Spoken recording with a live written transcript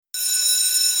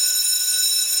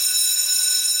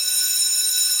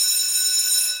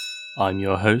I'm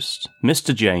your host,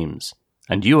 Mr. James,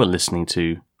 and you are listening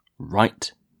to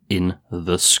Right in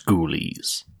the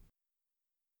Schoolies.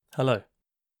 Hello,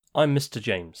 I'm Mr.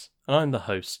 James, and I'm the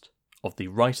host of the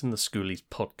Right in the Schoolies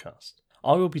podcast.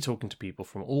 I will be talking to people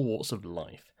from all walks of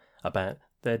life about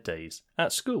their days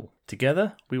at school.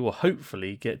 Together, we will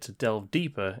hopefully get to delve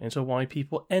deeper into why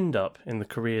people end up in the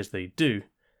careers they do,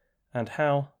 and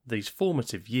how these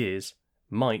formative years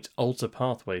might alter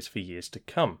pathways for years to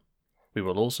come. We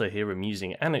will also hear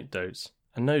amusing anecdotes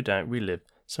and no doubt relive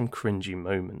some cringy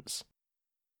moments.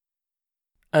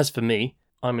 As for me,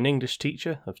 I'm an English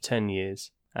teacher of 10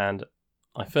 years, and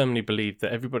I firmly believe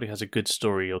that everybody has a good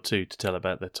story or two to tell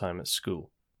about their time at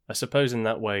school. I suppose in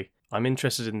that way, I'm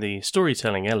interested in the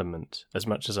storytelling element as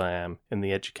much as I am in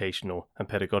the educational and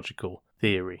pedagogical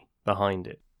theory behind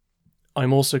it.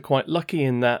 I'm also quite lucky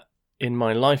in that in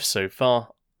my life so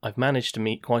far, I've managed to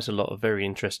meet quite a lot of very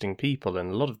interesting people,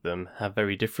 and a lot of them have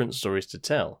very different stories to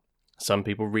tell. Some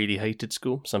people really hated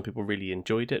school, some people really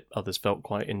enjoyed it, others felt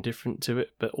quite indifferent to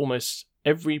it, but almost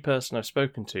every person I've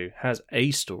spoken to has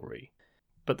a story.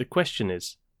 But the question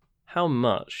is, how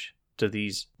much do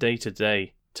these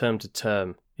day-to-day,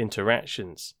 term-to-term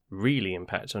interactions really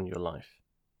impact on your life?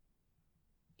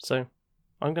 So,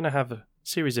 I'm going to have a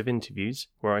series of interviews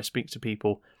where I speak to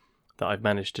people that I've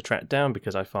managed to track down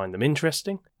because I find them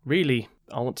interesting. Really,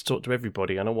 I want to talk to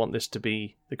everybody, and I want this to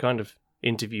be the kind of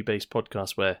interview-based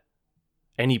podcast where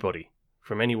anybody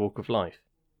from any walk of life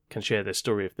can share their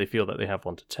story if they feel that they have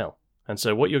one to tell. And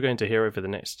so what you're going to hear over the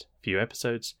next few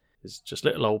episodes is just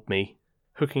little old me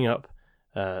hooking up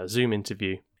a Zoom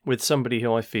interview with somebody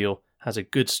who I feel has a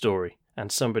good story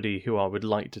and somebody who I would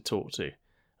like to talk to.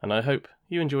 And I hope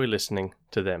you enjoy listening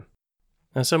to them.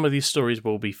 Now, some of these stories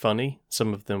will be funny,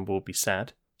 some of them will be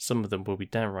sad, some of them will be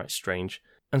downright strange,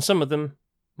 and some of them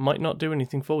might not do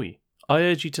anything for you. I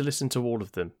urge you to listen to all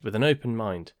of them with an open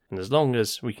mind, and as long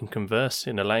as we can converse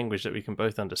in a language that we can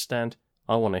both understand,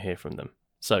 I want to hear from them.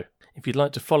 So, if you'd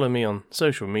like to follow me on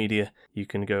social media, you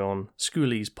can go on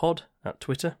Schoolies Pod at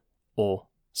Twitter, or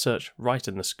search Right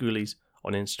in the Schoolies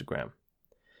on Instagram.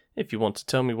 If you want to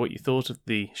tell me what you thought of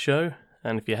the show,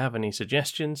 and if you have any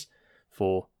suggestions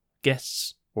for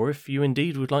guests, or if you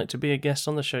indeed would like to be a guest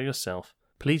on the show yourself,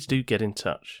 please do get in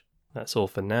touch. That's all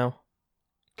for now.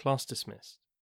 Class dismissed.